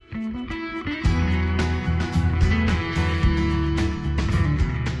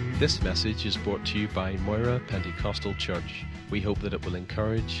This message is brought to you by Moira Pentecostal Church. We hope that it will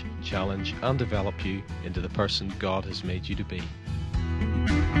encourage, challenge, and develop you into the person God has made you to be.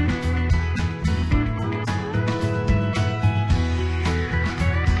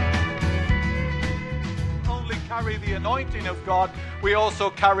 Only carry the anointing of God, we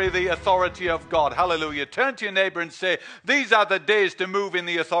also carry the authority of God. Hallelujah. Turn to your neighbor and say, these are the days to move in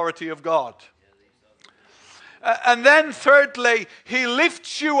the authority of God. And then thirdly, he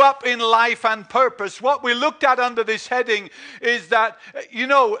lifts you up in life and purpose. What we looked at under this heading is that,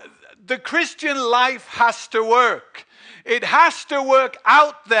 the Christian life has to work. It has to work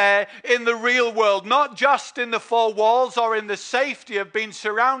out there in the real world, not just in the four walls or in the safety of being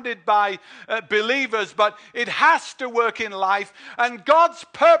surrounded by believers, but it has to work in life. And God's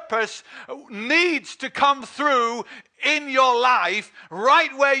purpose needs to come through in your life,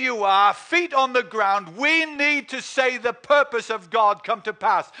 right where you are, feet on the ground. We need to say the purpose of God come to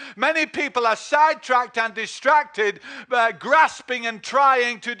pass. Many people are sidetracked and distracted, grasping and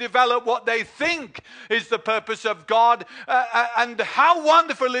trying to develop what they think is the purpose of God. And how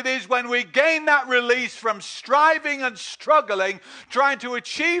wonderful it is when we gain that release from striving and struggling, trying to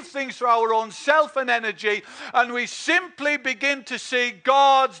achieve things through our own self and energy, and we simply begin to see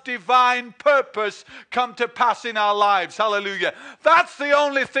God's divine purpose come to pass in our lives. Hallelujah. That's the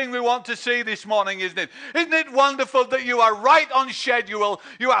only thing we want to see this morning, isn't it? Isn't it wonderful that you are right on schedule?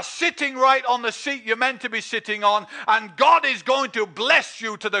 You are sitting right on the seat you're meant to be sitting on, and God is going to bless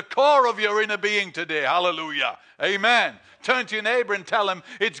you to the core of your inner being today. Hallelujah. Amen. Turn to your neighbor and tell him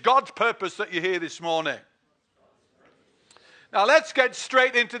it's God's purpose that you're here this morning. Now let's get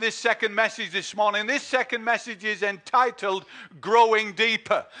straight into this second message this morning. This second message is entitled Growing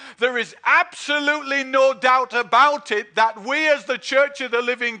Deeper. There is absolutely no doubt about it that we as the Church of the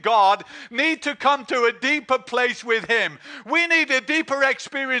Living God need to come to a deeper place with Him. We need a deeper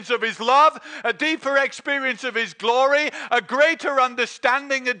experience of His love, a deeper experience of His glory, a greater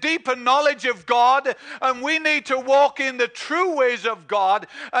understanding, a deeper knowledge of God, and we need to walk in the true ways of God.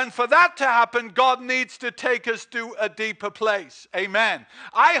 And for that to happen, God needs to take us to a deeper place. Amen.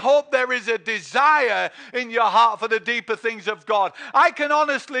 I hope there is a desire in your heart for the deeper things of God. I can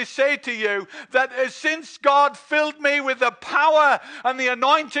honestly say to you that since God filled me with the power and the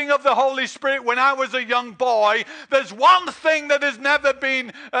anointing of the Holy Spirit when I was a young boy, there's one thing that has never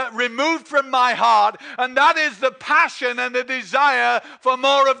been removed from my heart, and that is the passion and the desire for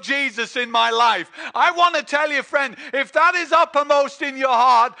more of Jesus in my life. I want to tell you, friend, if that is uppermost in your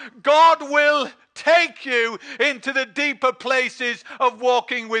heart, God will take you into the deeper places of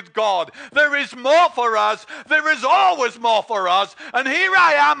walking with God. There is more for us. There is always more for us. And here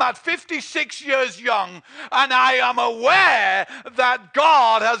I am at 56 years young, and I am aware that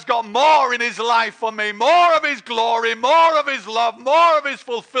God has got more in His life for me, more of His glory, more of His love, more of His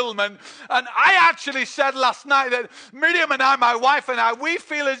fulfillment. And I actually said last night that Miriam and I, my wife and I, we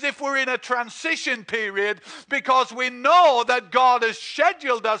feel as if we're in a transition period because we know that God has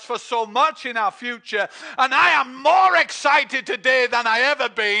scheduled us for so much in our future, and I am more excited today than I ever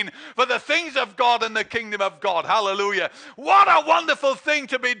been for the things of God and the kingdom of God. Hallelujah. What a wonderful thing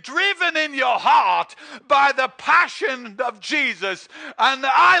to be driven in your heart by the passion of Jesus. And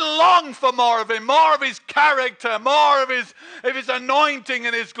I long for more of Him, more of His character, more of His anointing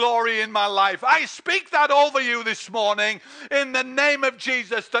and His glory in my life. I speak that over you this morning in the name of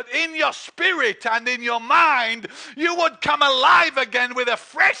Jesus, that in your spirit and in your mind you would come alive again with a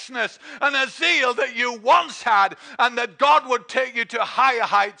freshness and a zeal that you once had, and that God would take you to higher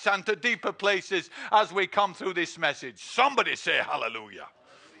heights and to deeper places as we come through this message. Somebody say hallelujah.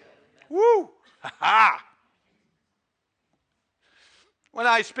 Woo! Ha-ha! When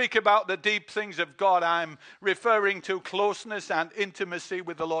I speak about the deep things of God, I'm referring to closeness and intimacy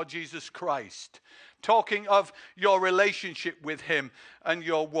with the Lord Jesus Christ. Talking of your relationship with Him and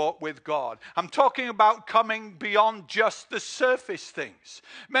your walk with God. I'm talking about coming beyond just the surface things.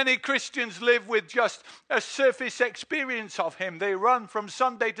 Many Christians live with just a surface experience of Him. They run from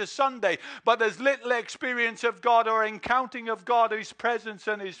Sunday to Sunday, but there's little experience of God or encountering of God, His presence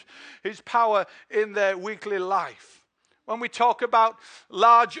and His power in their weekly life. When we talk about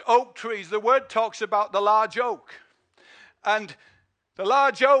large oak trees, the Word talks about the large oak. And the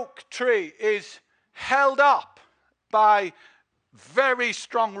large oak tree is held up by very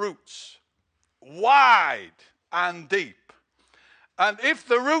strong roots, wide and deep. And if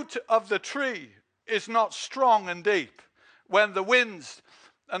the root of the tree is not strong and deep, when the winds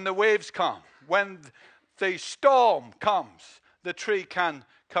and the waves come, when the storm comes, the tree can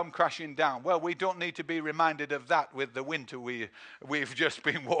come crashing down. Well, we don't need to be reminded of that with the winter we've just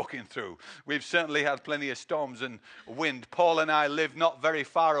been walking through. We've certainly had plenty of storms and wind. Paul and I live not very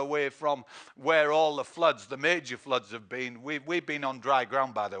far away from where all the floods, the major floods have been. We've been on dry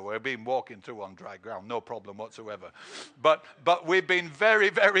ground, by the way. We've been walking through on dry ground, no problem whatsoever. But we've been very,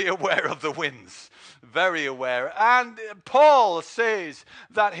 very aware of the winds, very aware. And Paul says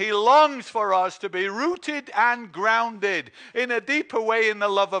that he longs for us to be rooted and grounded in a deeper way in the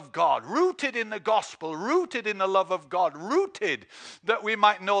love of God, rooted in the gospel, rooted in the love of God, rooted that we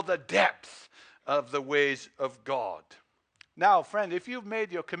might know the depth of the ways of God. Now, friend, if you've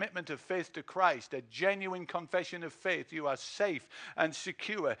made your commitment of faith to Christ, a genuine confession of faith, you are safe and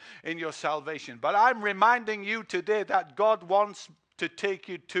secure in your salvation. But I'm reminding you today that God wants to take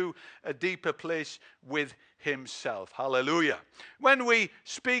you to a deeper place with himself. Hallelujah. When we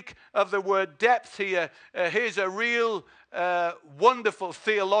speak of the word depth here, here's a real wonderful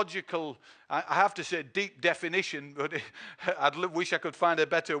theological, I have to say deep definition, but I wish I could find a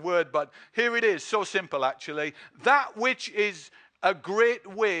better word, but here it is, so simple actually. That which is a great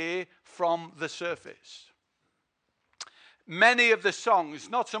way from the surface. Many of the songs,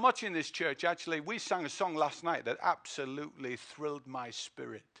 not so much in this church actually, we sang a song last night that absolutely thrilled my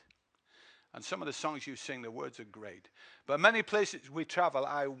spirit. And some of the songs you sing, the words are great. But many places we travel,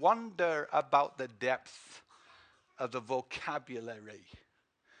 I wonder about the depth of the vocabulary.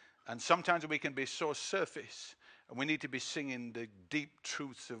 And sometimes we can be so surface, and we need to be singing the deep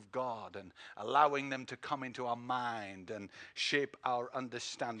truths of God and allowing them to come into our mind and shape our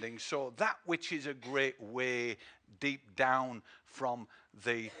understanding. So that which is a great way deep down from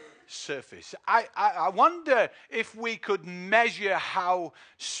the surface. I wonder if we could measure how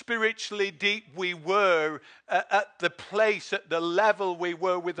spiritually deep we were at the place, at the level we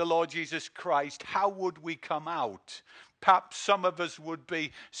were with the Lord Jesus Christ. How would we come out? Perhaps some of us would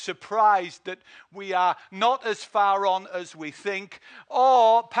be surprised that we are not as far on as we think,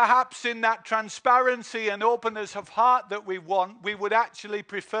 or perhaps in that transparency and openness of heart that we want, we would actually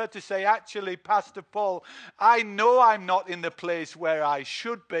prefer to say, actually, Pastor Paul, I know I'm not in the place where I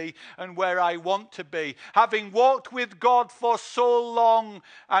should be and where I want to be. Having walked with God for so long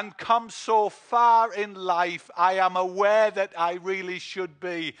and come so far in life, I am aware that I really should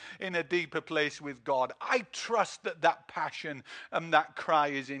be in a deeper place with God. I trust that passion and that cry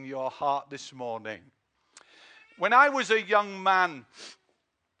is in your heart this morning. When I was a young man,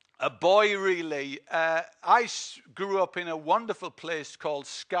 a boy really, I grew up in a wonderful place called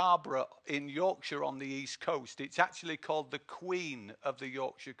Scarborough in Yorkshire on the east coast. It's actually called the Queen of the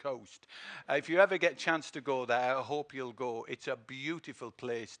Yorkshire coast. If you ever get a chance to go there, I hope you'll go. It's a beautiful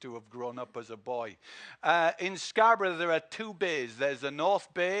place to have grown up as a boy. In Scarborough there are two bays. There's the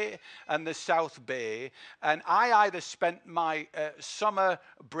North Bay and the South Bay. And I either spent my summer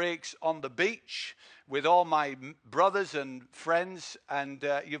breaks on the beach with all my brothers and friends, and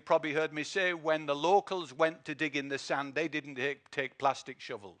you've probably heard me say when the locals went to dig in the sand, they didn't take plastic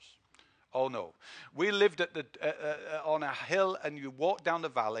shovels. Oh no. We lived at on a hill, and you walk down the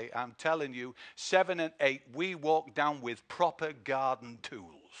valley. I'm telling you, 7 and 8, we walked down with proper garden tools.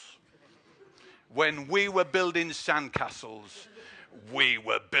 When we were building sandcastles, we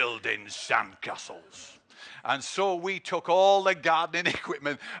were building sandcastles. And so we took all the gardening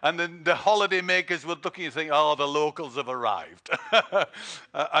equipment, and then the holiday makers would look and think, oh, the locals have arrived.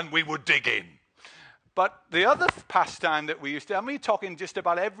 And we would dig in. But the other pastime that we used to, we're talking just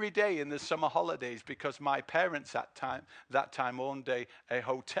about every day in the summer holidays, because my parents at that time owned a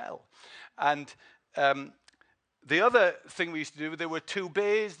hotel. And the other thing we used to do, there were 2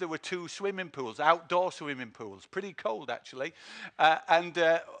 bays, there were 2 swimming pools, outdoor swimming pools, pretty cold actually. And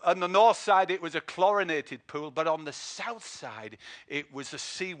on the north side it was a chlorinated pool, but on the south side it was a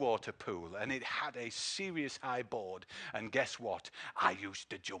seawater pool, and it had a serious high board. And guess what? I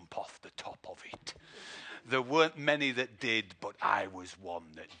used to jump off the top of it. There weren't many that did, but I was one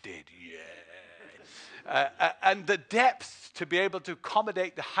that did, and the depth, to be able to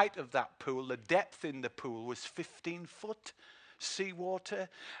accommodate the height of that pool, the depth in the pool was 15 foot seawater.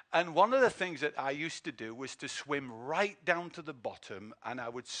 And one of the things that I used to do was to swim right down to the bottom, and I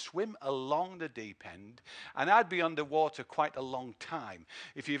would swim along the deep end, and I'd be underwater quite a long time.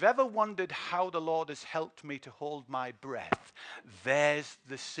 If you've ever wondered how the Lord has helped me to hold my breath, there's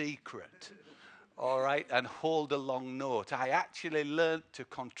the secret. All right, and hold a long note. I actually learned to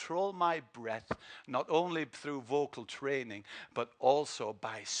control my breath, not only through vocal training, but also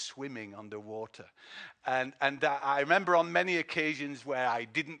by swimming underwater. And I remember on many occasions where I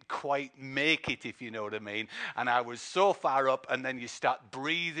didn't quite make it, if you know what I mean, and I was so far up, and then you start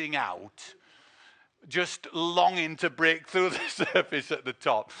breathing out, just longing to break through the surface at the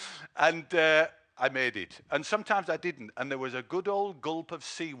top. And I made it. And sometimes I didn't. And there was a good old gulp of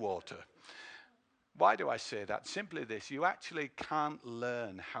seawater. Why do I say that? Simply this: you actually can't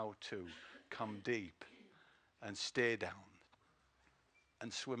learn how to come deep and stay down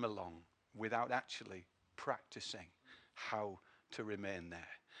and swim along without actually practicing how to remain there.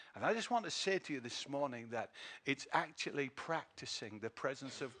 And I just want to say to you this morning that it's actually practicing the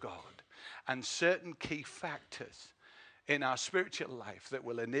presence of God and certain key factors in our spiritual life that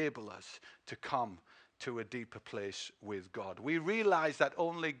will enable us to come to a deeper place with God. We realize that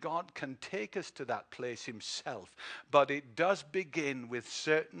only God can take us to that place himself, but it does begin with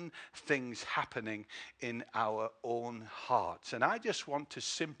certain things happening in our own hearts. And I just want to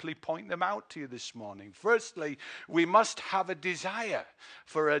simply point them out to you this morning. Firstly, we must have a desire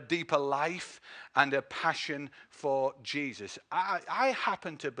for a deeper life and a passion for Jesus. I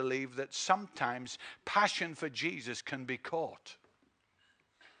happen to believe that sometimes passion for Jesus can be caught.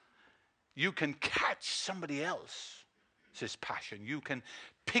 You can catch somebody else's passion. You can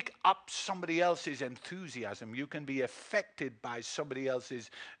pick up somebody else's enthusiasm. You can be affected by somebody else's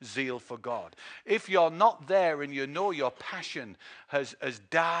zeal for God. If you're not there and you know your passion has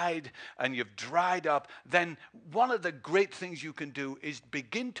died and you've dried up, then one of the great things you can do is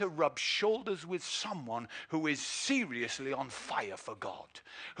begin to rub shoulders with someone who is seriously on fire for God,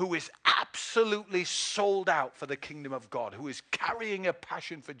 who is absolutely sold out for the kingdom of God, who is carrying a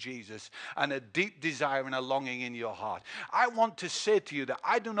passion for Jesus and a deep desire and a longing in your heart. I want to say to you that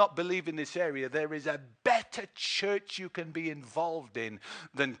I do not believe in this area there is a better church you can be involved in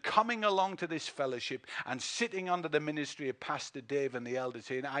than coming along to this fellowship and sitting under the ministry of Pastor Dave and the elders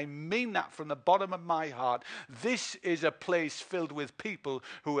here. And I mean that from the bottom of my heart. This is a place filled with people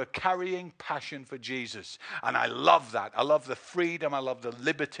who are carrying passion for Jesus. And I love that. I love the freedom. I love the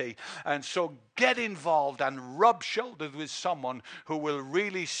liberty. And so get involved and rub shoulders with someone who will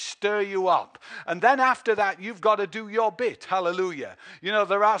really stir you up. And then after that, you've got to do your bit. Hallelujah. You know,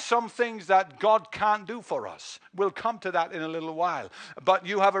 there are some things that God can't do for us. We'll come to that in a little while. But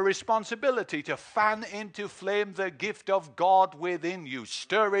you have a responsibility to fan into flame the gift of God within you.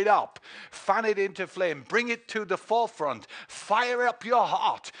 Stir it up. Fan it into flame. Bring it to the forefront. Fire up your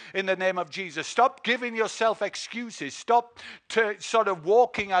heart in the name of Jesus. Stop giving yourself excuses. Stop sort of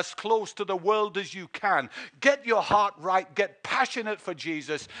walking as close to the world as you can. Get your heart right. Get passionate for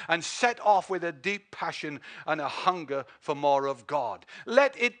Jesus and set off with a deep passion and a hunger for more of God.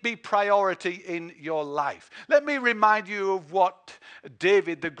 Let it be priority in your life. Let me remind you of what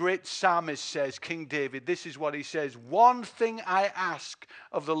David, the great psalmist, says. King David, this is what he says: one thing I ask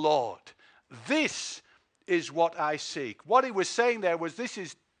of the Lord, this is what I seek. What he was saying there was, this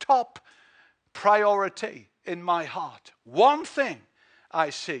is top priority in my heart. One thing I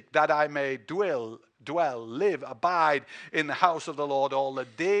seek, that I may dwell, live, abide in the house of the Lord all the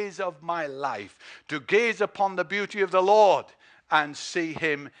days of my life, to gaze upon the beauty of the Lord and see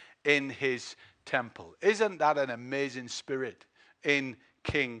him in his temple. Isn't that an amazing spirit in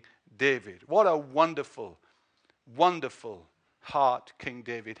King David? What a wonderful, wonderful heart King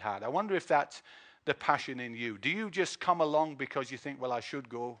David had. I wonder if that's the passion in you. Do you just come along because you think, well, I should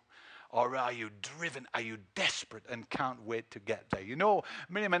go? Or are you driven? Are you desperate and can't wait to get there? You know,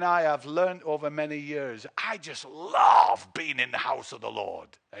 Miriam and I have learned over many years, I just love being in the house of the Lord.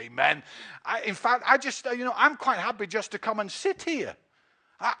 Amen. In fact, I'm quite happy just to come and sit here.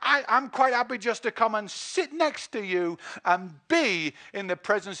 I'm quite happy just to come and sit next to you and be in the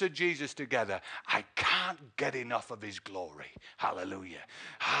presence of Jesus together. I can't get enough of his glory. Hallelujah.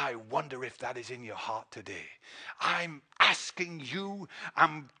 I wonder if that is in your heart today. I'm asking you,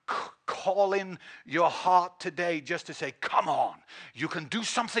 I'm calling your heart today just to say, come on, you can do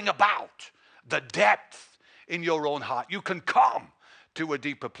something about the depth in your own heart. You can come to a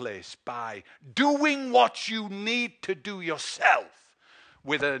deeper place by doing what you need to do yourself,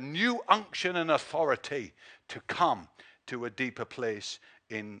 with a new unction and authority to come to a deeper place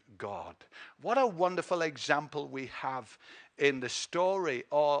in God. What a wonderful example we have in the story,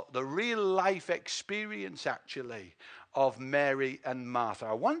 or the real life experience actually, of Mary and Martha.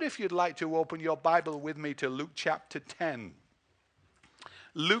 I wonder if you'd like to open your Bible with me to Luke chapter 10.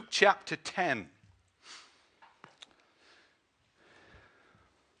 Luke chapter 10.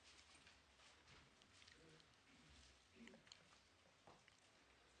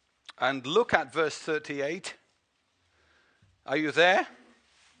 And look at verse 38. Are you there?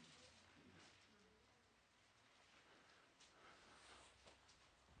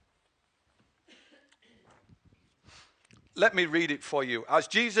 Let me read it for you. As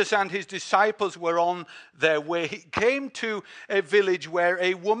Jesus and his disciples were on their way, he came to a village where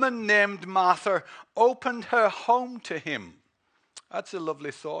a woman named Martha opened her home to him. That's a lovely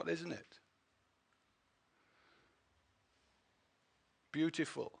thought, isn't it?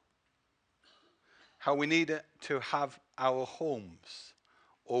 Beautiful. How we need to have our homes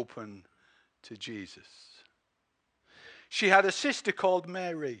open to Jesus. She had a sister called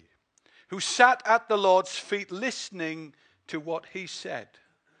Mary, who sat at the Lord's feet listening to what he said.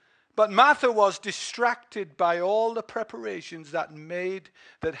 But Martha was distracted by all the preparations that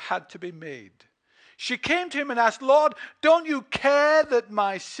had to be made. She came to him and asked, "Lord, don't you care that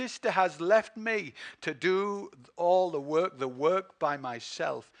my sister has left me to do all the work by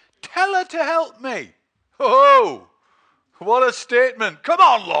myself? Tell her to help me." Oh, what a statement. Come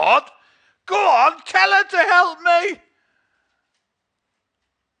on, Lord. Go on, tell her to help me.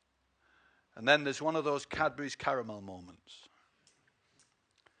 And then there's one of those Cadbury's caramel moments.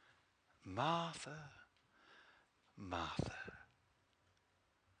 Martha, Martha.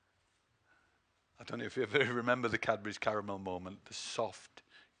 I don't know if you ever remember the Cadbury's caramel moment, the soft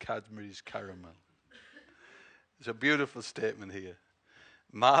Cadbury's caramel. There's a beautiful statement here.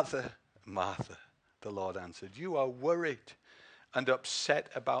 Martha, Martha, the Lord answered, you are worried and upset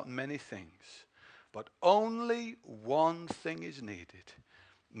about many things, but only one thing is needed.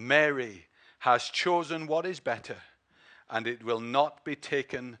 Mary has chosen what is better, and it will not be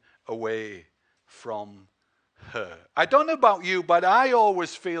taken away from her. I don't know about you, but I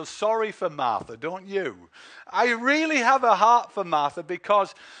always feel sorry for Martha, don't you? I really have a heart for Martha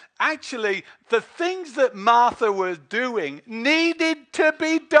because actually the things that Martha was doing needed to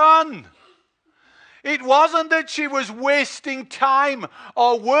be done. It wasn't that she was wasting time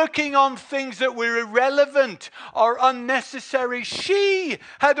or working on things that were irrelevant or unnecessary. She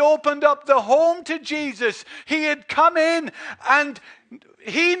had opened up the home to Jesus. He had come in and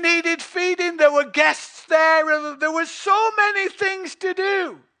he needed feeding. There were guests there. There were so many things to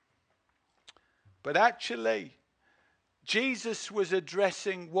do. But actually, Jesus was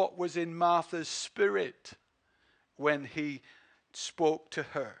addressing what was in Martha's spirit when he spoke to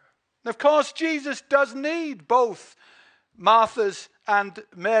her. Of course, Jesus does need both Martha's and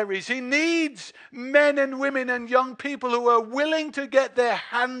Mary's. He needs men and women and young people who are willing to get their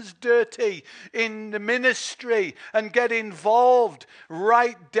hands dirty in the ministry and get involved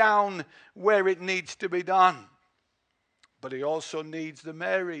right down where it needs to be done. But he also needs the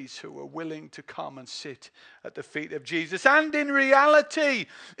Marys who are willing to come and sit at the feet of Jesus. And in reality,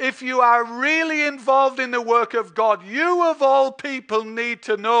 if you are really involved in the work of God, you of all people need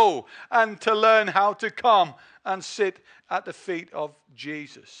to know and to learn how to come and sit at the feet of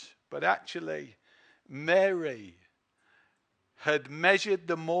Jesus. But actually, Mary had measured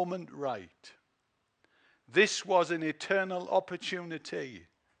the moment right. This was an eternal opportunity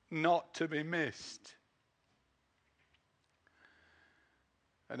not to be missed.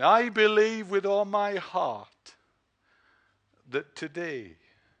 And I believe with all my heart that today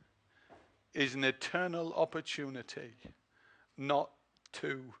is an eternal opportunity not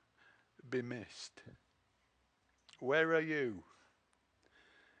to be missed. Where are you?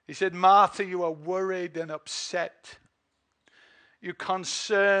 He said, Martha, you are worried and upset. You're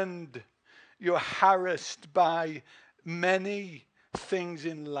concerned. You're harassed by many things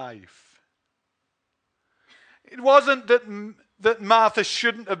in life. It wasn't that Martha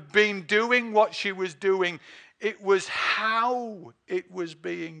shouldn't have been doing what she was doing. It was how it was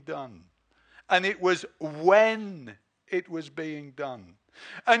being done. And it was when it was being done.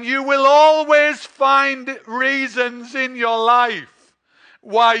 And you will always find reasons in your life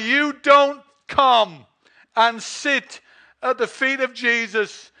why you don't come and sit at the feet of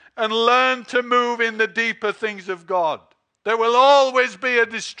Jesus and learn to move in the deeper things of God. There will always be a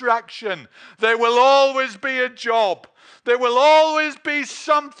distraction. There will always be a job. There will always be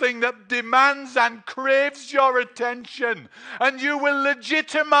something that demands and craves your attention. And you will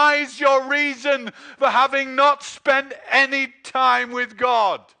legitimize your reason for having not spent any time with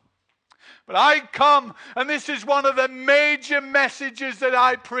God. But I come, and this is one of the major messages that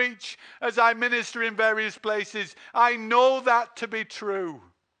I preach as I minister in various places. I know that to be true.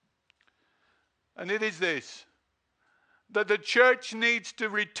 And it is this, that the church needs to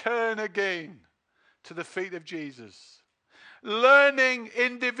return again to the feet of Jesus. Learning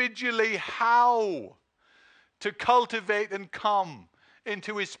individually how to cultivate and come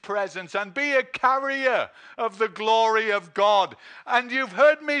into his presence and be a carrier of the glory of God. And you've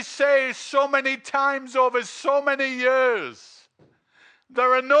heard me say so many times over so many years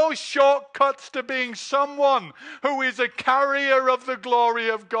There are no shortcuts to being someone who is a carrier of the glory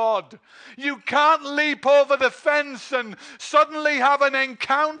of God. You can't leap over the fence and suddenly have an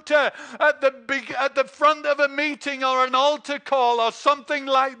encounter at the front of a meeting or an altar call or something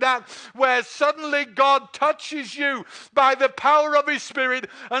like that, where suddenly God touches you by the power of His Spirit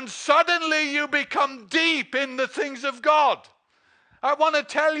and suddenly you become deep in the things of God. I want to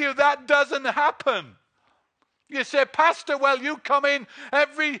tell you that doesn't happen. You say, Pastor, well, you come in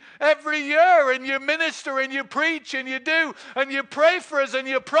every year and you minister and you preach and you do and you pray for us and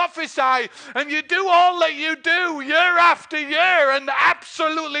you prophesy and you do all that you do year after year, and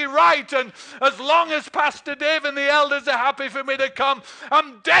absolutely right. And as long as Pastor Dave and the elders are happy for me to come,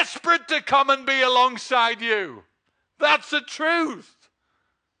 I'm desperate to come and be alongside you. That's the truth.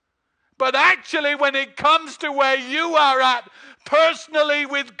 But actually, when it comes to where you are at personally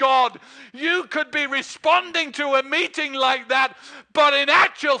with God, you could be responding to a meeting like that, but in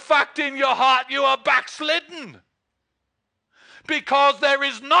actual fact, in your heart, you are backslidden. Because there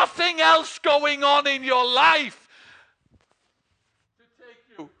is nothing else going on in your life to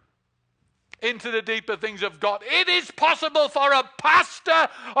take you into the deeper things of God. It is possible for a pastor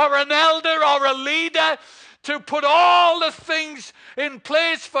or an elder or a leader to put all the things in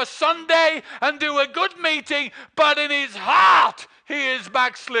place for Sunday and do a good meeting, but in his heart, he is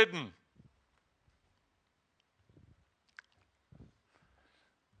backslidden.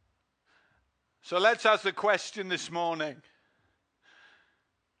 So let's ask the question this morning.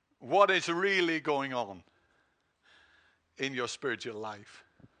 What is really going on in your spiritual life?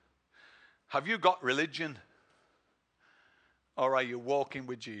 Have you got religion? Or are you walking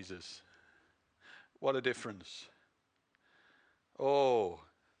with Jesus? What a difference. Oh,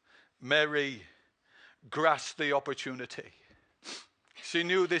 Mary grasped the opportunity. She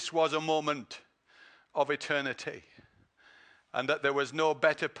knew this was a moment of eternity and that there was no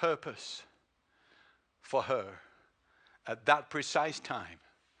better purpose for her at that precise time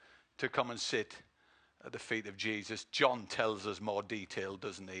to come and sit at the feet of Jesus. John tells us more detail,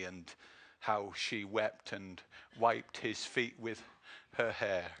 doesn't he? And how she wept and wiped his feet with her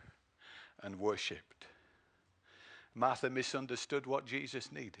hair and worshipped. Martha misunderstood what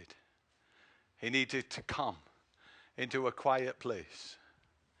Jesus needed. He needed to come into a quiet place.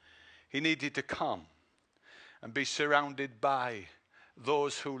 He needed to come and be surrounded by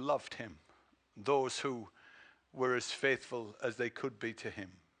those who loved him, those who were as faithful as they could be to him.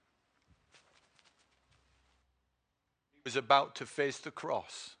 He was about to face the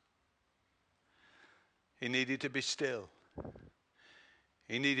cross. He needed to be still.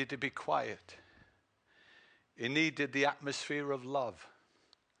 He needed to be quiet. He needed the atmosphere of love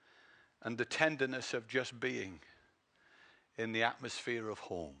and the tenderness of just being in the atmosphere of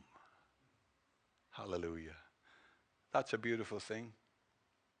home. Hallelujah. That's a beautiful thing.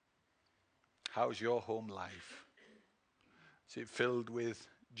 How's your home life? Is it filled with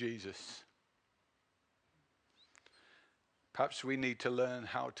Jesus? Perhaps we need to learn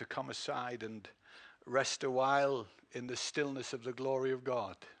how to come aside and rest a while in the stillness of the glory of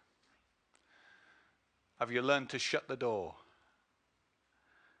God. Have you learned to shut the door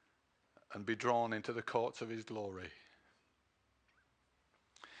and be drawn into the courts of his glory?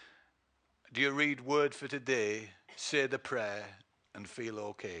 Do you read Word for Today, say the prayer, and feel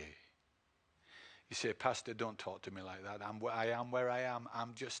okay? You say, Pastor, don't talk to me like that. I am where I am.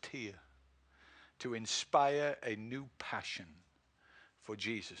 I'm just here to inspire a new passion for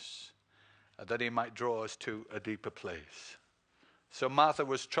Jesus, that he might draw us to a deeper place. So Martha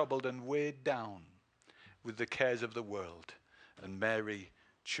was troubled and weighed down with the cares of the world, and Mary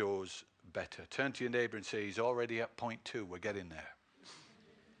chose better. Turn to your neighbor and say, he's already at point 2. We're getting there.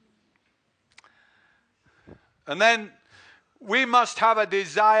 And then we must have a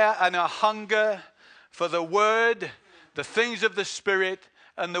desire and a hunger for the Word, the things of the Spirit,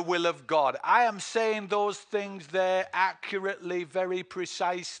 and the will of God. I am saying those things there accurately, very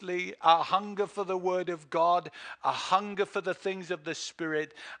precisely. A hunger for the Word of God, a hunger for the things of the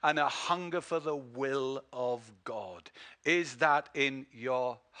Spirit, and a hunger for the will of God. Is that in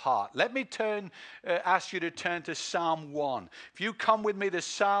your heart? Let me ask you to turn to Psalm 1. If you come with me to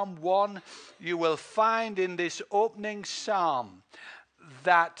Psalm 1, you will find in this opening psalm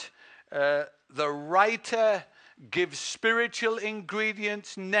that the writer gives spiritual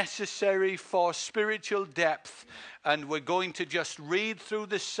ingredients necessary for spiritual depth. And we're going to just read through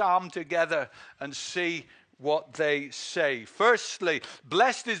the psalm together and see what they say. Firstly,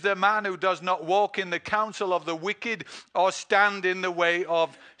 blessed is the man who does not walk in the counsel of the wicked, or stand in the way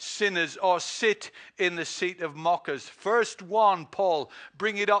of sinners, or sit in the seat of mockers. First one, Paul,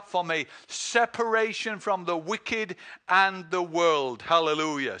 bring it up for me. Separation from the wicked and the world.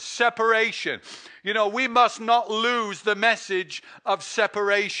 Hallelujah. Separation. You know, we must not lose the message of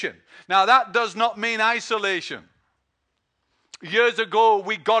separation. Now, that does not mean isolation. Years ago,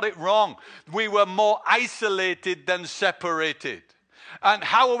 we got it wrong. We were more isolated than separated. And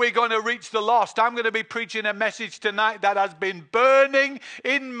how are we going to reach the lost? I'm going to be preaching a message tonight that has been burning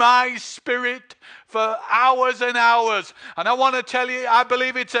in my spirit for hours and hours. And I want to tell you, I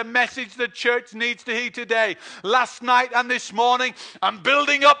believe it's a message the church needs to hear today. Last night and this morning, I'm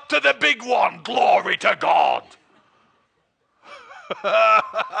building up to the big one. Glory to God.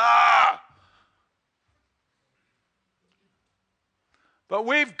 But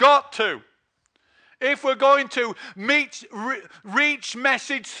we've got to, if we're going to reach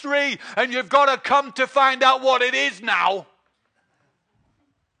message 3, and you've got to come to find out what it is now.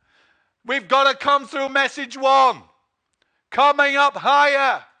 We've got to come through message 1, coming up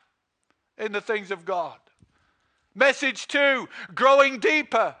higher in the things of God. Message 2, growing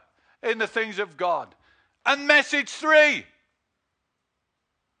deeper in the things of God. And message 3,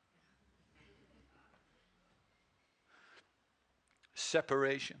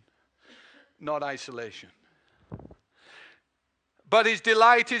 separation, not isolation. But his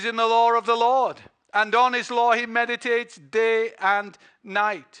delight is in the law of the Lord, and on his law he meditates day and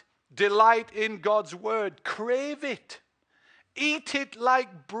night. Delight in God's word. Crave it. Eat it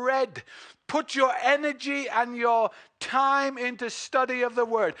like bread. Put your energy and your time into study of the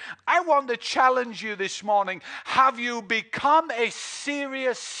word. I want to challenge you this morning. Have you become a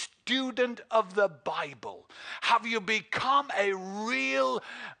serious student of the Bible? Have you become a real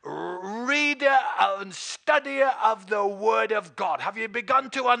reader and studier of the Word of God? Have you begun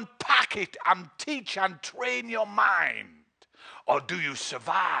to unpack it and teach and train your mind? Or do you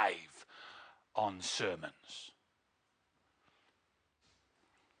survive on sermons?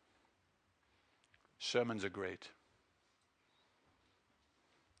 Sermons are great,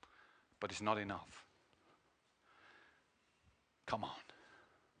 but it's not enough. Come on.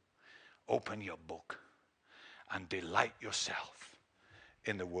 Open your book and delight yourself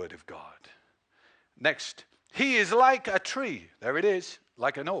in the Word of God. Next, he is like a tree. There it is,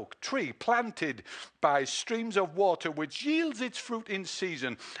 like an oak tree planted by streams of water, which yields its fruit in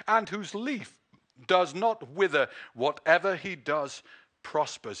season, and whose leaf does not wither. Whatever he does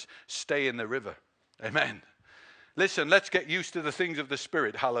prospers. Stay in the river. Amen. Listen, let's get used to the things of the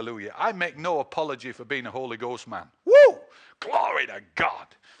Spirit. Hallelujah. I make no apology for being a Holy Ghost man. Woo! Glory to God.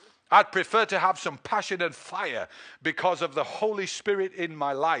 I'd prefer to have some passion and fire because of the Holy Spirit in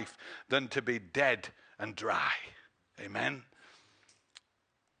my life than to be dead and dry. Amen.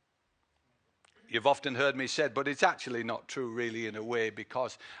 You've often heard me said, but it's actually not true really in a way,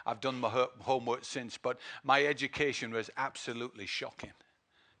 because I've done my homework since, but my education was absolutely shocking.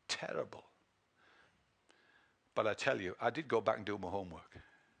 Terrible. But I tell you, I did go back and do my homework.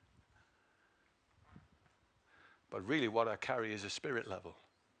 But really what I carry is a spirit level.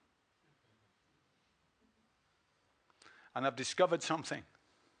 And I've discovered something.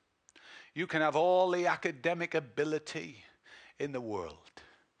 You can have all the academic ability in the world.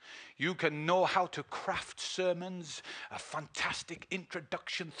 You can know how to craft sermons, a fantastic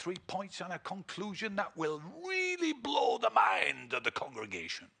introduction, 3 points and a conclusion that will really blow the mind of the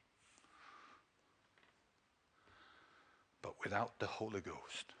congregation. But without the Holy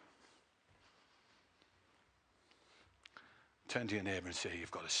Ghost. Turn to your neighbor and say,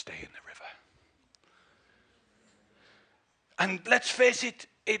 you've got to stay in the river. And let's face it,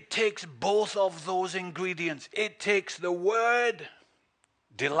 it takes both of those ingredients. It takes the Word,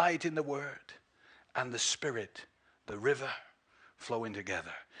 delight in the Word, and the Spirit, the river, flowing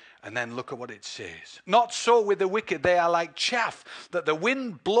together. And then look at what it says. Not so with the wicked. They are like chaff that the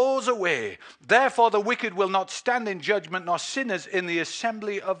wind blows away. Therefore the wicked will not stand in judgment, nor sinners in the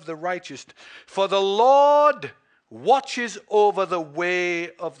assembly of the righteous. For the Lord watches over the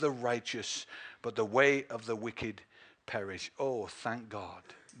way of the righteous, but the way of the wicked perish. Oh, thank God.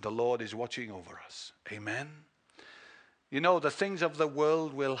 The Lord is watching over us. Amen. You know, the things of the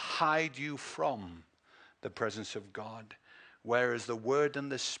world will hide you from the presence of God, whereas the Word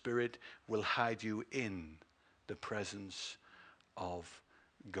and the Spirit will hide you in the presence of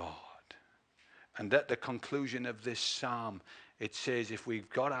God. And at the conclusion of this psalm, it says, if we've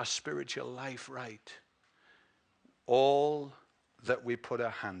got our spiritual life right, all that we put our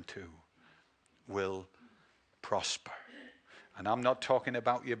hand to will prosper. And I'm not talking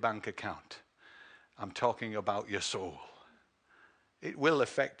about your bank account. I'm talking about your soul. It will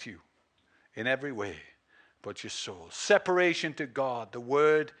affect you in every way, but your soul. Separation to God, the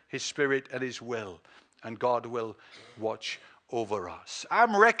Word, His Spirit, and His will. And God will watch over us.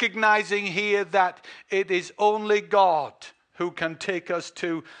 I'm recognizing here that it is only God who can take us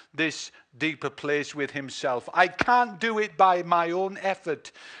to this deeper place with Himself. I can't do it by my own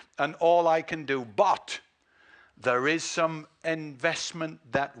effort and all I can do, but there is some investment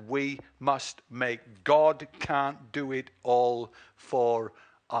that we must make. God can't do it all for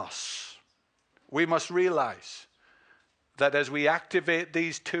us. We must realize that as we activate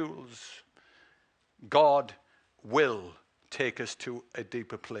these tools, God will take us to a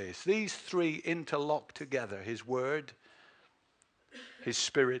deeper place. These three interlock together: His Word, His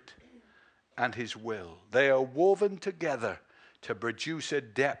Spirit, and His will. They are woven together to produce a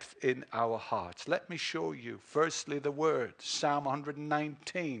depth in our hearts. Let me show you. Firstly, the Word. Psalm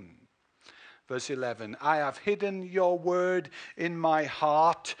 119, verse 11. I have hidden your word in my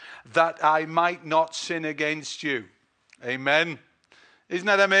heart that I might not sin against you. Amen. Isn't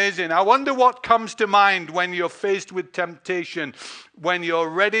that amazing? I wonder what comes to mind when you're faced with temptation, when you're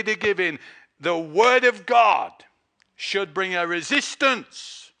ready to give in. The Word of God should bring a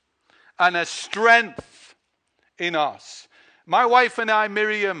resistance and a strength in us. My wife and I,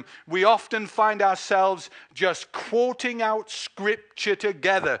 Miriam, we often find ourselves just quoting out scripture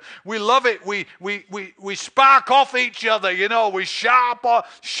together. We love it. We spark off each other, you know. We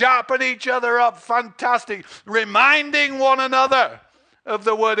sharpen each other up. Fantastic. Reminding one another of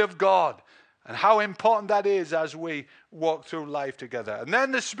the Word of God and how important that is as we walk through life together. And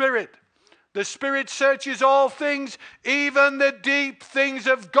then the Spirit. The Spirit searches all things, even the deep things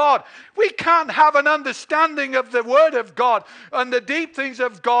of God. We can't have an understanding of the Word of God and the deep things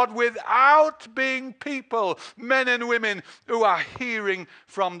of God without being people, men and women, who are hearing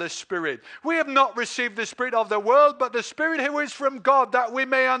from the Spirit. We have not received the Spirit of the world, but the Spirit who is from God, that we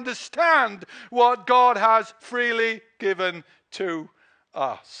may understand what God has freely given to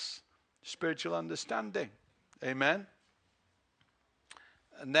us. Spiritual understanding. Amen.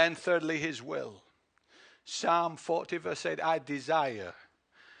 And then thirdly, His will. Psalm 40 verse 8, I desire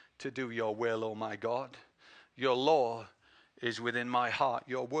to do your will, O my God. Your law is within my heart.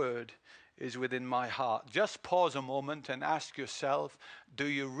 Your word is within my heart. Just pause a moment and ask yourself, do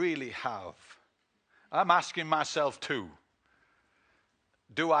you really have? I'm asking myself too.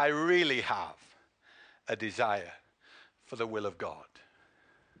 Do I really have a desire for the will of God?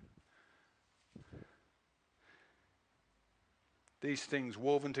 These things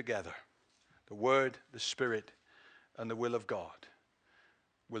woven together, the Word, the Spirit, and the will of God,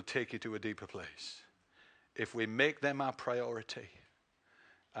 will take you to a deeper place if we make them our priority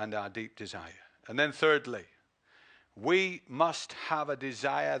and our deep desire. And then thirdly, we must have a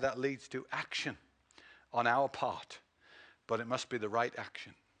desire that leads to action on our part, but it must be the right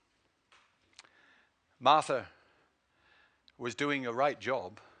action. Martha was doing a right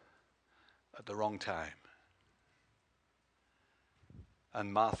job at the wrong time.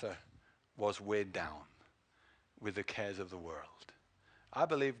 And Martha was weighed down with the cares of the world. I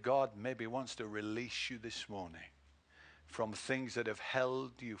believe God maybe wants to release you this morning from things that have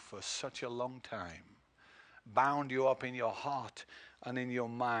held you for such a long time, bound you up in your heart and in your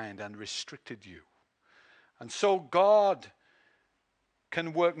mind and restricted you. And so God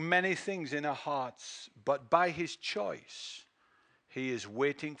can work many things in our hearts, but by His choice, He is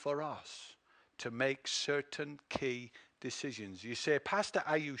waiting for us to make certain key decisions. You say, Pastor,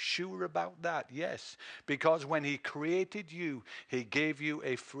 are you sure about that? Yes, because when He created you, He gave you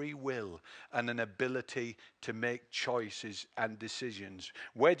a free will and an ability to make choices and decisions.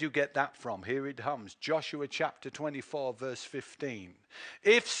 Where do you get that from? Here it comes. Joshua chapter 24, verse 15.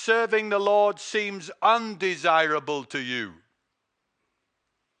 If serving the Lord seems undesirable to you,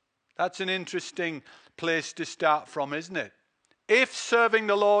 that's an interesting place to start from, isn't it? If serving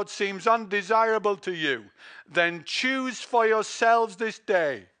the Lord seems undesirable to you, then choose for yourselves this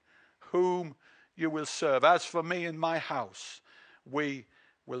day whom you will serve. As for me and my house, we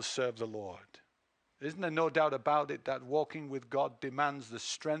will serve the Lord. Isn't there no doubt about it that walking with God demands the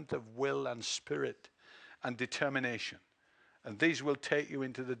strength of will and spirit and determination? And these will take you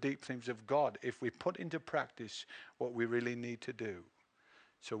into the deep things of God if we put into practice what we really need to do.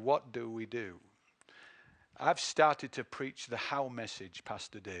 So what do we do? I've started to preach the how message,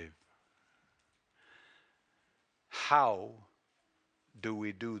 Pastor Dave. How do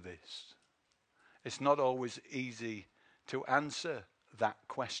we do this? It's not always easy to answer that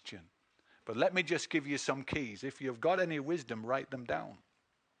question. But let me just give you some keys. If you've got any wisdom, write them down.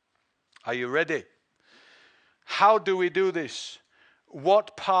 Are you ready? How do we do this?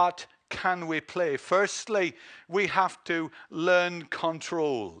 What part can we play? Firstly, we have to learn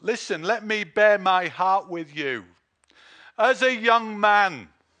control. Listen, let me bare my heart with you. As a young man,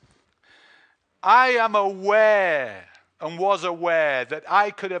 I am aware and was aware that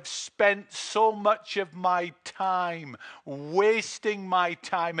I could have spent so much of my time wasting my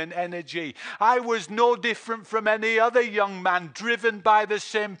time and energy. I was no different from any other young man, driven by the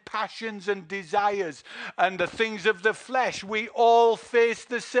same passions and desires and the things of the flesh. We all face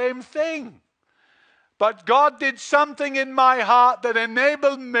the same thing. But God did something in my heart that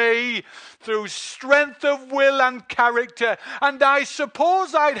enabled me through strength of will and character. And I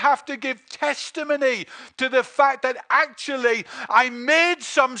suppose I'd have to give testimony to the fact that actually I made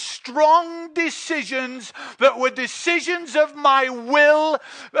some strong decisions that were decisions of my will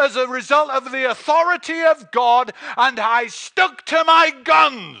as a result of the authority of God, and I stuck to my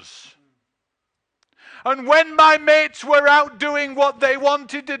guns. And when my mates were out doing what they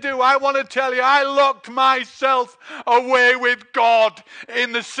wanted to do, I want to tell you, I locked myself away with God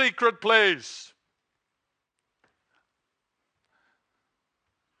in the secret place.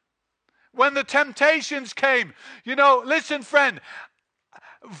 When the temptations came, listen, friend,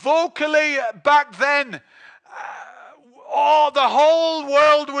 vocally back then, the whole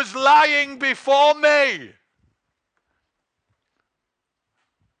world was lying before me.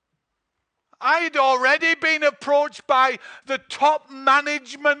 I'd already been approached by the top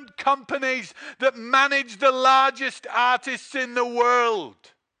management companies that manage the largest artists in the world.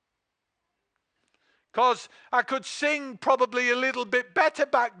 Because I could sing probably a little bit better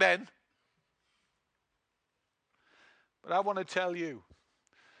back then. But I want to tell you,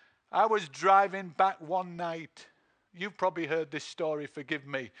 I was driving back one night. You've probably heard this story, forgive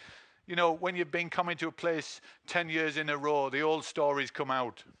me. When you've been coming to a place 10 years in a row, the old stories come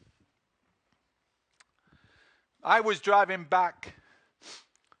out. I was driving back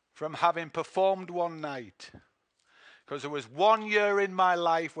from having performed one night, because there was 1 year in my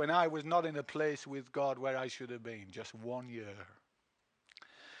life when I was not in a place with God where I should have been. Just 1 year.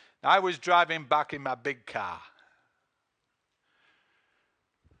 I was driving back in my big car.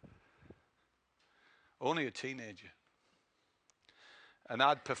 Only a teenager. And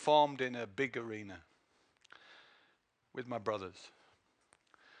I'd performed in a big arena with my brothers.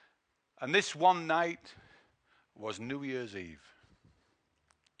 And this one night was New Year's Eve.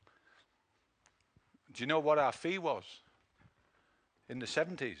 Do you know what our fee was in the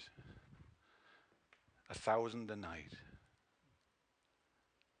 70s? $1,000 a night.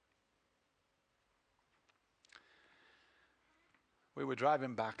 We were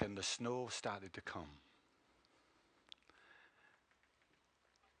driving back and the snow started to come.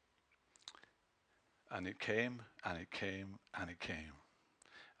 And it came, and it came, and it came.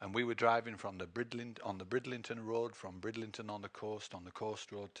 And we were driving on the Bridlington Road, from Bridlington on the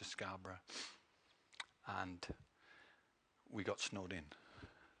coast road to Scarborough. And we got snowed in.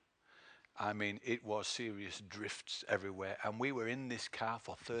 I mean, it was serious drifts everywhere. And we were in this car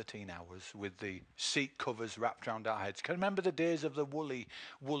for 13 hours with the seat covers wrapped around our heads. Can you remember the days of the woolly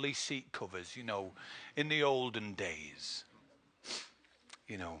seat covers, in the olden days?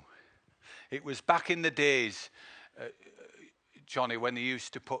 It was back in the days, Johnny, when they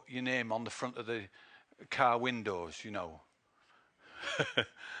used to put your name on the front of the car windows,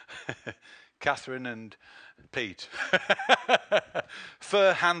 Catherine and Pete.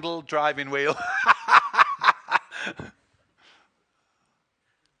 Fur handle driving wheel.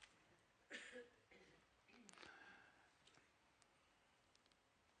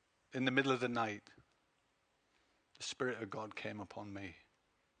 In the middle of the night, the Spirit of God came upon me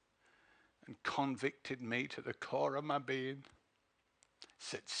and convicted me to the core of my being.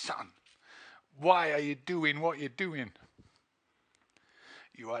 Said, son, why are you doing what you're doing?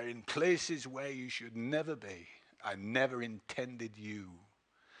 You are in places where you should never be. I never intended you.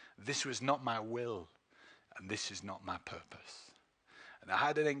 This was not my will, and this is not my purpose. And I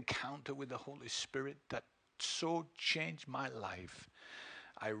had an encounter with the Holy Spirit that so changed my life.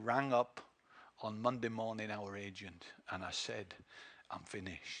 I rang up on Monday morning our agent, and I said, I'm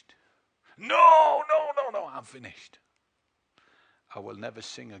finished. No, I'm finished. I will never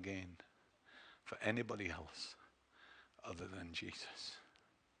sing again for anybody else other than Jesus.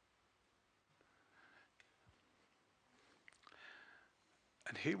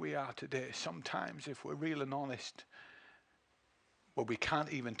 And here we are today. Sometimes, if we're real and honest, we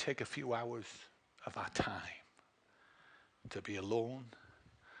can't even take a few hours of our time to be alone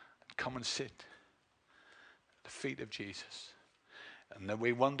and come and sit at the feet of Jesus. And then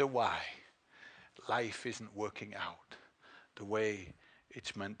we wonder why life isn't working out the way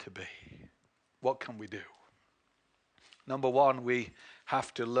it's meant to be. What can we do? Number one, we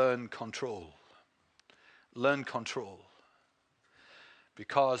have to learn control. Learn control.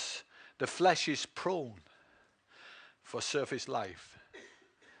 Because the flesh is prone for surface life.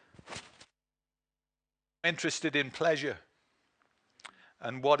 Interested in pleasure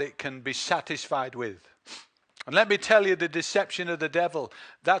and what it can be satisfied with. And let me tell you, the deception of the devil,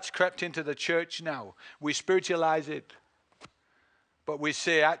 that's crept into the church now. We spiritualize it. But we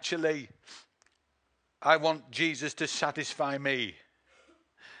say, actually, I want Jesus to satisfy me.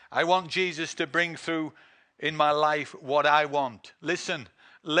 I want Jesus to bring through in my life what I want. Listen,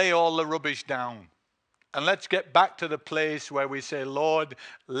 lay all the rubbish down. And let's get back to the place where we say, Lord,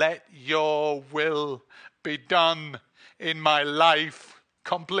 let your will be done in my life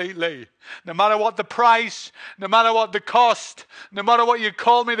completely. No matter what the price, no matter what the cost, no matter what you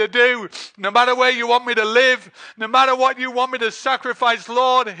call me to do, no matter where you want me to live, no matter what you want me to sacrifice,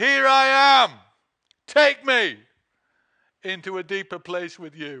 Lord, here I am. Take me into a deeper place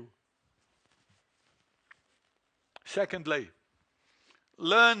with you. Secondly,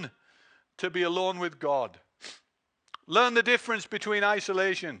 learn to be alone with God. Learn the difference between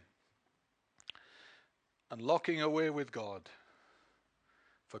isolation and locking away with God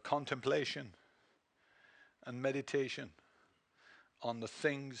for contemplation and meditation on the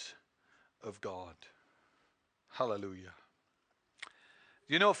things of God. Hallelujah.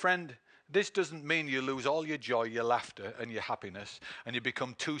 You know, friend, this doesn't mean you lose all your joy, your laughter, and your happiness, and you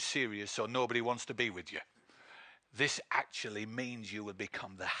become too serious so nobody wants to be with you. This actually means you will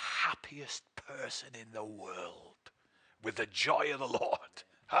become the happiest person in the world with the joy of the Lord.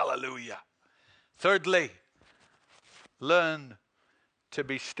 Hallelujah. Thirdly, learn to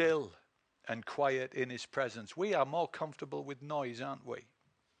be still and quiet in his presence. We are more comfortable with noise, aren't we?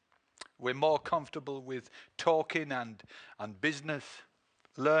 We're more comfortable with talking and business.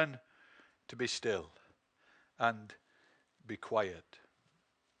 Learn to be still and be quiet.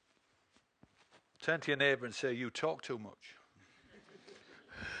 Turn to your neighbor and say, you talk too much.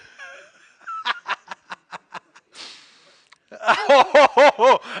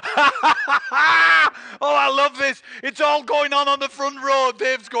 Oh, I love this. It's all going on the front row.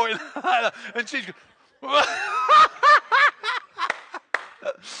 Dave's going, and she's going,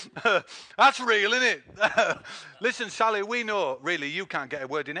 that's real, isn't it? Listen, Sally, we know, really, you can't get a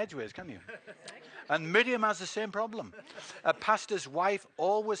word in edgeways, can you? And Miriam has the same problem. A pastor's wife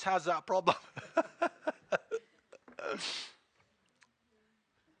always has that problem.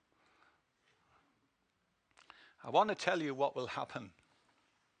 I want to tell you what will happen.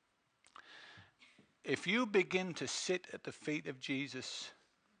 If you begin to sit at the feet of Jesus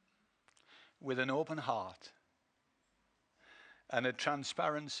with an open heart and a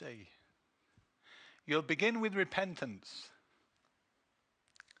transparency, you'll begin with repentance.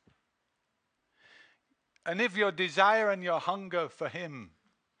 And if your desire and your hunger for him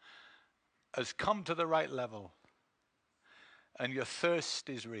has come to the right level and your thirst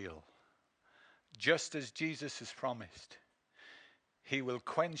is real, just as Jesus has promised, he will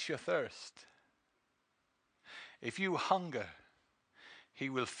quench your thirst. If you hunger, he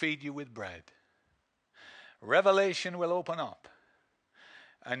will feed you with bread. Revelation will open up,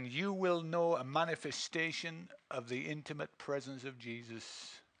 and you will know a manifestation of the intimate presence of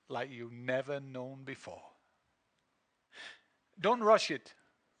Jesus like you've never known before. Don't rush it.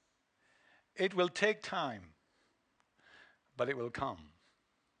 It will take time, but it will come.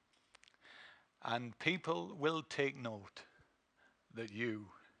 And people will take note that you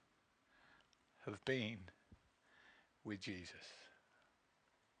have been with Jesus.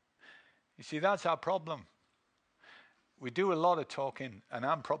 You see, that's our problem. We do a lot of talking, and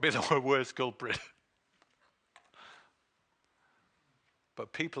I'm probably the worst culprit.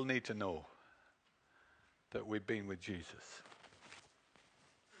 But people need to know that we've been with Jesus.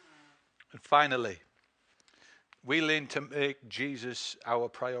 And finally, we learn to make Jesus our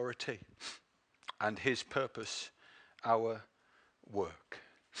priority and his purpose our work.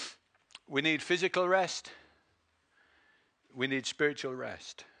 We need physical rest. We need spiritual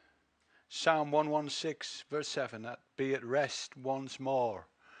rest. Psalm 116, verse 7, be at rest once more,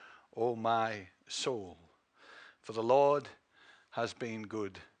 O my soul, for the Lord has been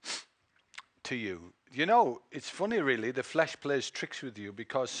good to you. You know, it's funny really, the flesh plays tricks with you,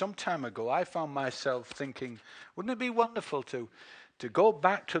 because some time ago I found myself thinking, wouldn't it be wonderful to go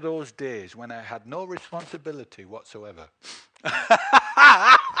back to those days when I had no responsibility whatsoever?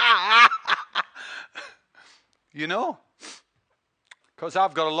 You know? Because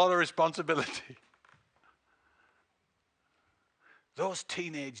I've got a lot of responsibility. Those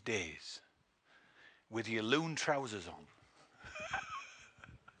teenage days with your loon trousers on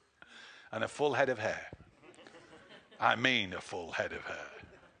and a full head of hair I mean a full head of hair.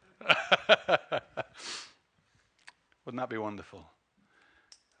 Wouldn't that be wonderful?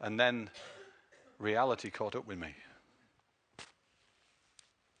 And then reality caught up with me.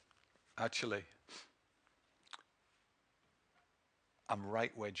 Actually, I'm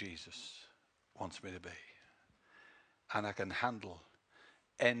right where Jesus wants me to be. And I can handle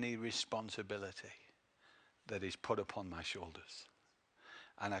any responsibility that is put upon my shoulders.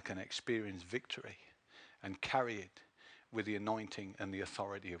 And I can experience victory and carry it with the anointing and the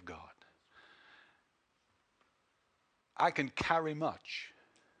authority of God. I can carry much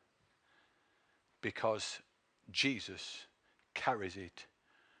because Jesus carries it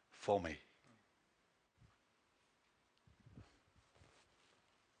for me.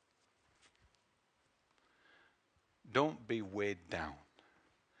 Don't be weighed down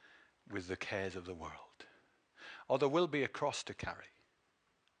with the cares of the world. Or there will be a cross to carry,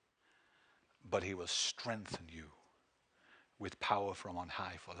 but he will strengthen you with power from on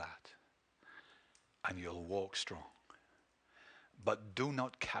high for that. And you'll walk strong. But do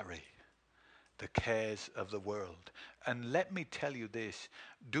not carry the cares of the world. And let me tell you this,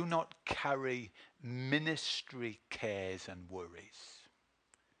 do not carry ministry cares and worries.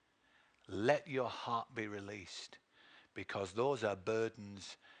 Let your heart be released, because those are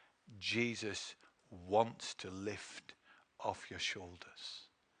burdens Jesus wants to lift off your shoulders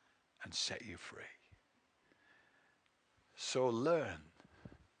and set you free. So learn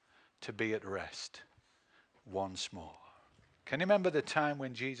to be at rest once more. Can you remember the time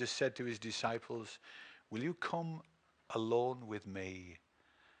when Jesus said to his disciples, will you come alone with me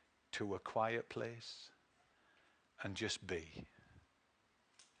to a quiet place and just be?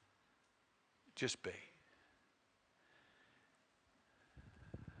 Just be.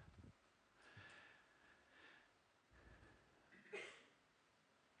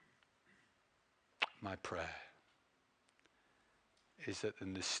 My prayer is that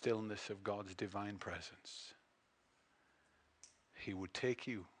in the stillness of God's divine presence, he would take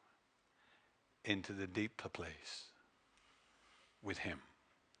you into the deeper place with him.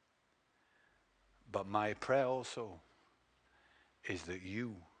 But my prayer also is that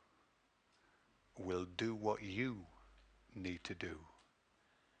you will do what you need to do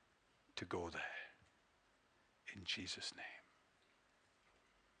to go there. In Jesus' name.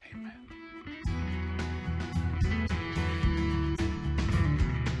 Amen.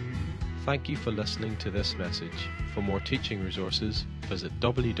 Thank you for listening to this message. For more teaching resources, visit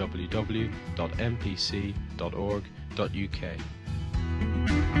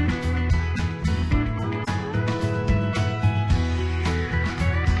www.mpc.org.uk.